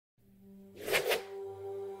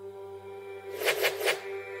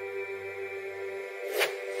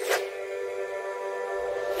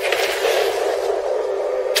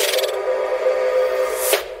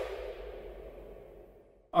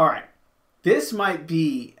This might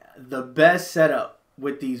be the best setup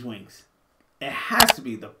with these wings. It has to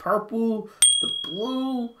be. The purple, the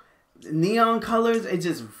blue, the neon colors. It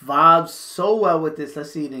just vibes so well with this.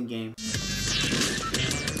 Let's see it in game.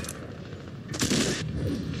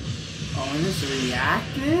 Oh, and it's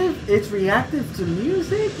reactive? It's reactive to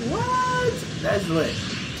music? What? That's lit.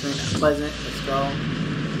 Pleasant. Let's go.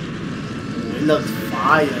 It looks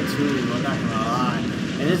fire too. I'm not gonna lie.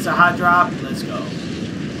 And it's a hot drop. Let's go.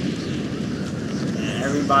 And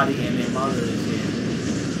everybody and their mother is here.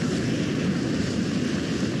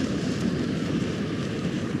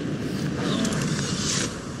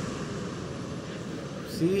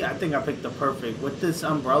 See, I think I picked the perfect with this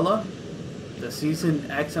umbrella, the Season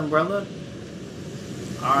X umbrella.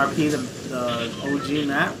 RP the OG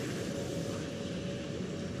map.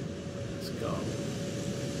 Let's go.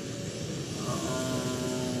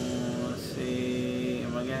 Let's see.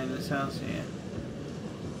 Am I getting this house? Yeah.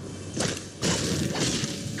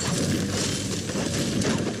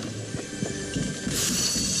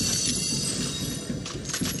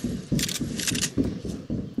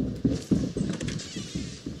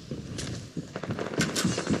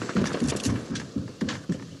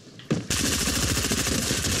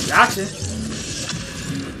 Gotcha.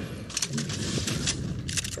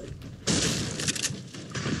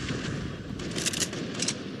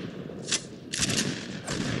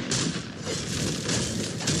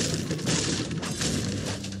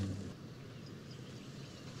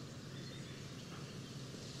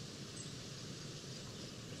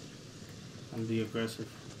 I'm the aggressive.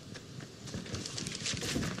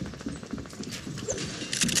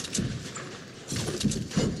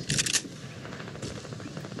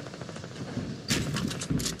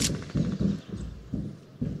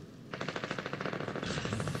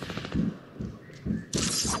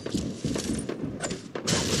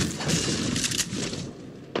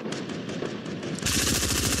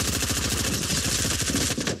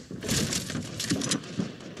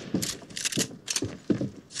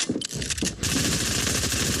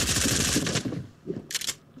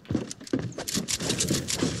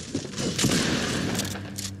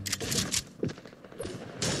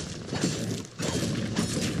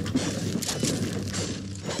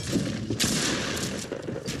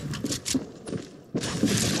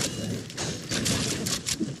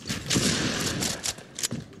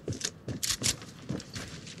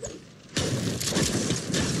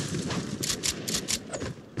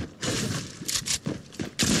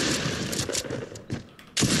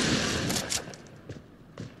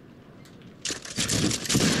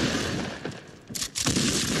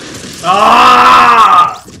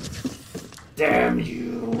 Ah! Damn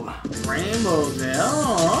you. Rainbows there.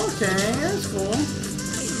 Oh, okay. That's cool.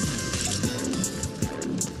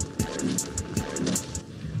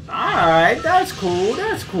 Alright, that's cool.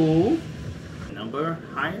 That's cool. Number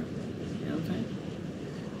higher? You know what I'm saying?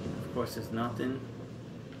 Of course, it's nothing.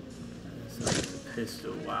 It's like a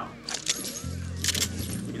pistol. Wow.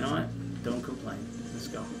 You know what? Don't complain. Let's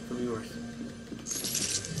go. Could be worse.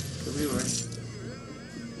 Could be worse.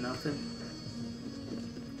 Nothing.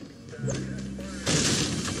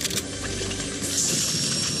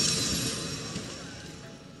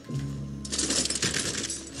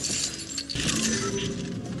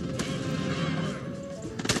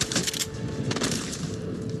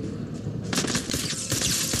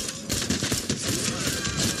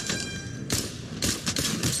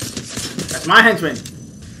 That's my henchman.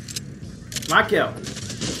 My kill.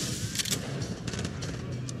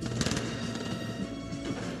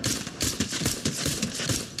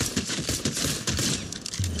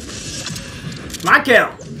 My kill!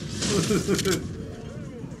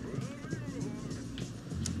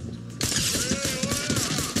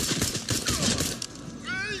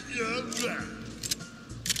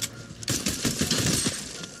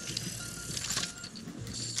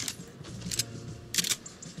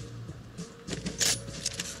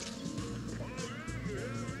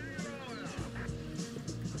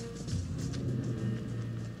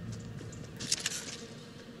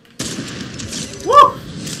 Woo!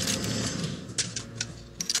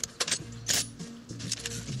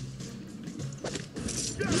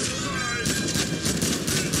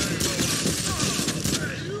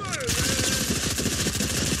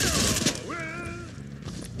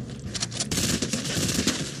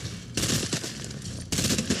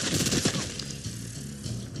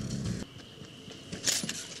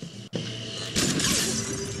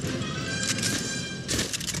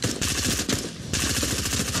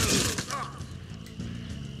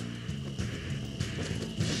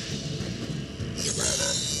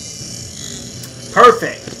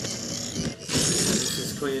 Perfect.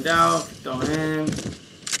 Just clean it out. Throw him.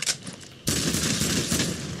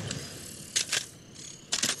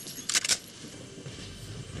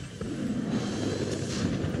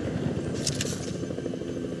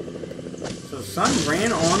 son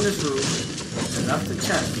ran on this roof and left the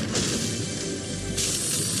chest.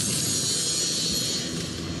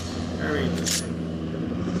 Very interesting.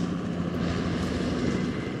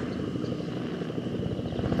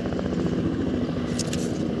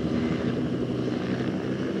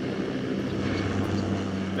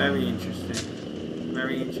 Very interesting.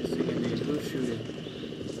 Very interesting indeed. Who's shooting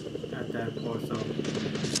at that torso?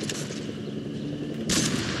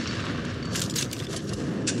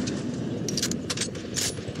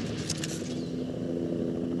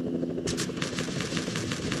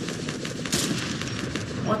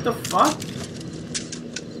 What the fuck?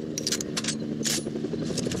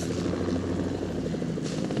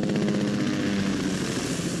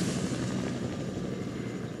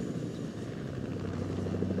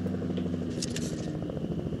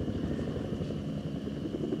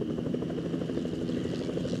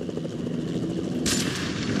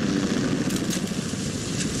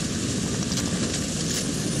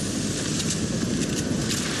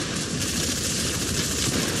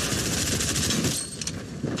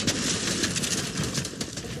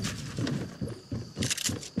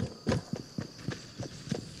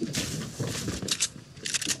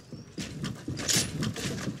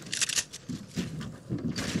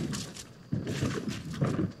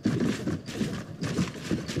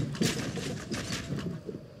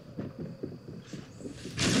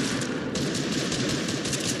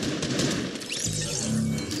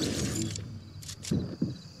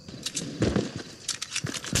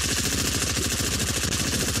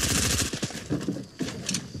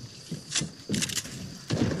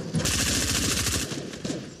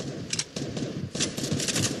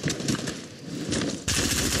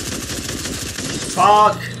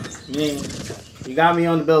 Fuck me. You got me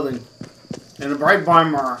on the building. And the bright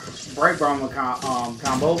bomber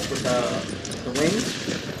combo with the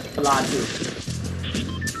wings. A lot too.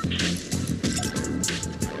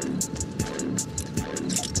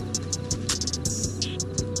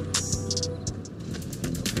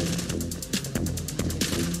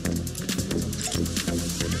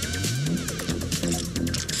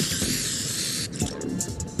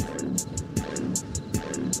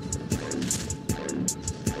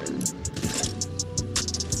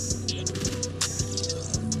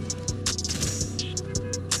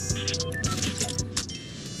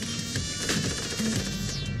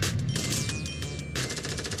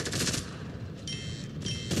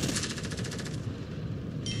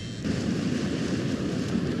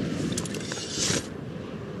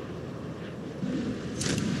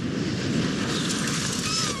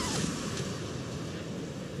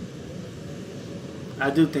 I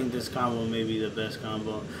do think this combo may be the best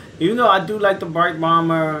combo. Even though I do like the Bright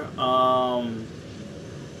Bomber,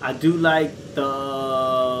 I do like the...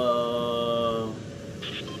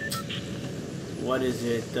 What is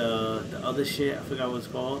it? The other shit? I forgot what it's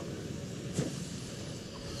called.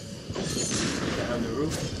 On the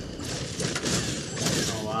roof.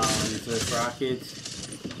 Oh wow, and it's just rockets.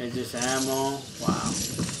 And just ammo. Wow.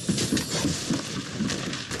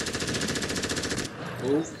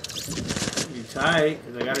 Oop. You tight,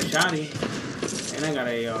 because I got a shotty. And I got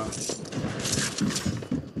a AR.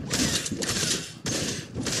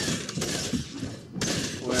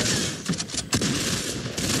 Where?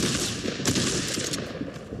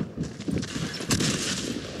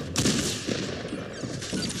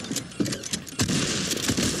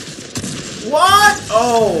 What?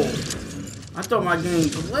 Oh! I thought my game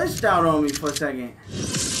glitched out on me for a second.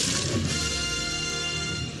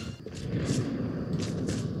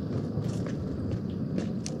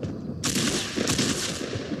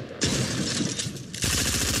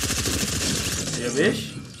 Yeah, bitch.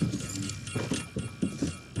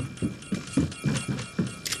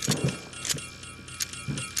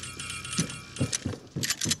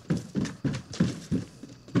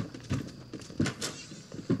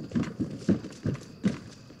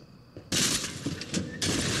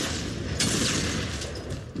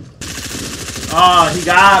 Oh, he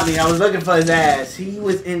got me. I was looking for his ass. He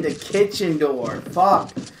was in the kitchen door.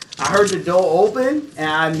 Fuck. I heard the door open, and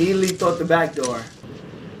I immediately thought the back door.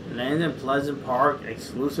 Land in Pleasant Park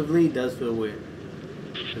exclusively does feel weird.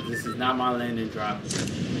 Because this is not my landing drop. I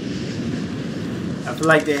feel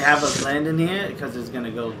like they have us landing here because it's going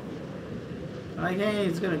to go. I'm like, hey,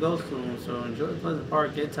 it's going to go soon. So enjoy Pleasant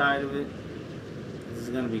Park. Get tired of it. This is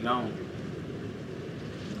going to be gone.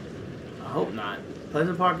 I hope not.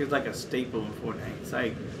 Pleasant Park is like a staple in Fortnite. It's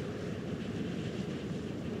like...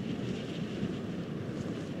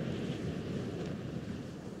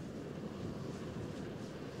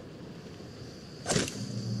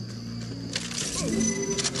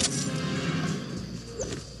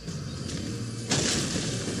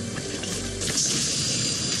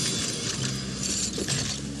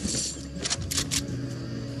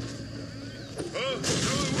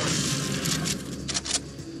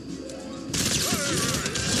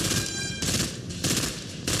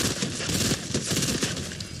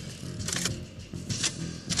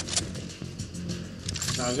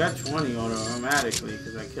 I got 20 automatically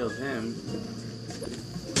because I killed him.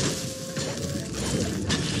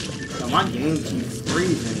 So my game keeps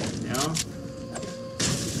freezing, you know?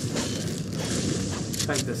 It's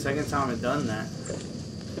like the second time I've done that.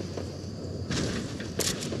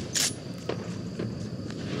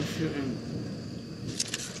 Who's shooting?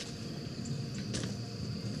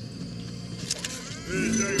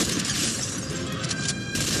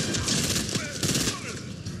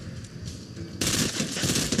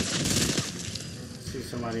 See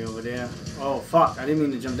somebody over there. Oh fuck, I didn't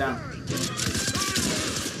mean to jump down.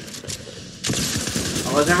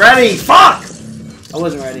 I wasn't ready! Fuck! I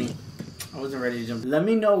wasn't ready. I wasn't ready to jump. Let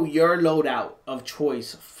me know your loadout of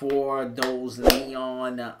choice for those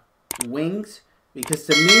neon wings. Because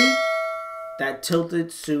to me, that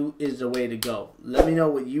tilted suit is the way to go. Let me know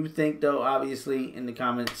what you think, though, obviously, in the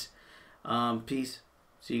comments. Peace.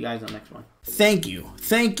 See you guys on the next one. Thank you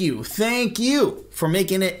for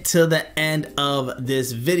making it to the end of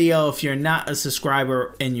this video. If you're not a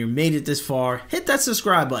subscriber and you made it this far, hit that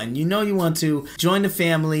subscribe button. You know you want to. Join the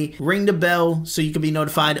family. Ring the bell so you can be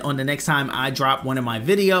notified on the next time I drop one of my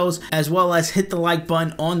videos, as well as hit the like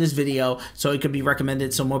button on this video so it could be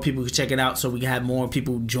recommended so more people can check it out, so we can have more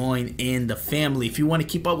people join in the family. If you want to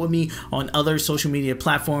keep up with me on other social media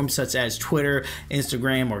platforms such as Twitter,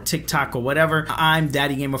 Instagram, or TikTok or whatever, I'm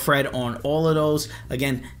DaddyGamerFred on all of those.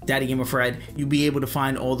 Again, DaddyGamerFred. You'll be able to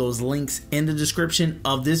find all those links in the description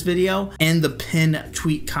of this video and the pinned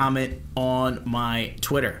tweet comment on my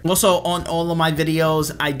Twitter. Also, on all of my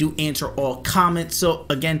videos, I do answer all comments. So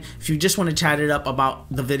again, if you just want to chat it up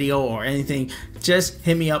about the video or anything, just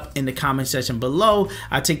hit me up in the comment section below.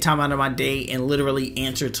 I take time out of my day and literally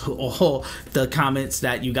answer to all the comments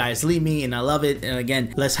that you guys leave me, and I love it. And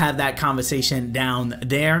again, let's have that conversation down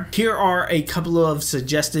there. Here are a couple of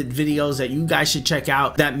suggested videos that you guys should check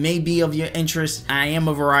out that may be of your interest. I am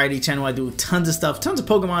a variety channel. I do tons of stuff, tons of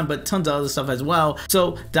Pokemon, but tons of other stuff as well.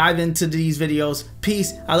 So dive into these videos.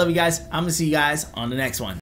 Peace. I love you guys. I'm gonna see you guys on the next one.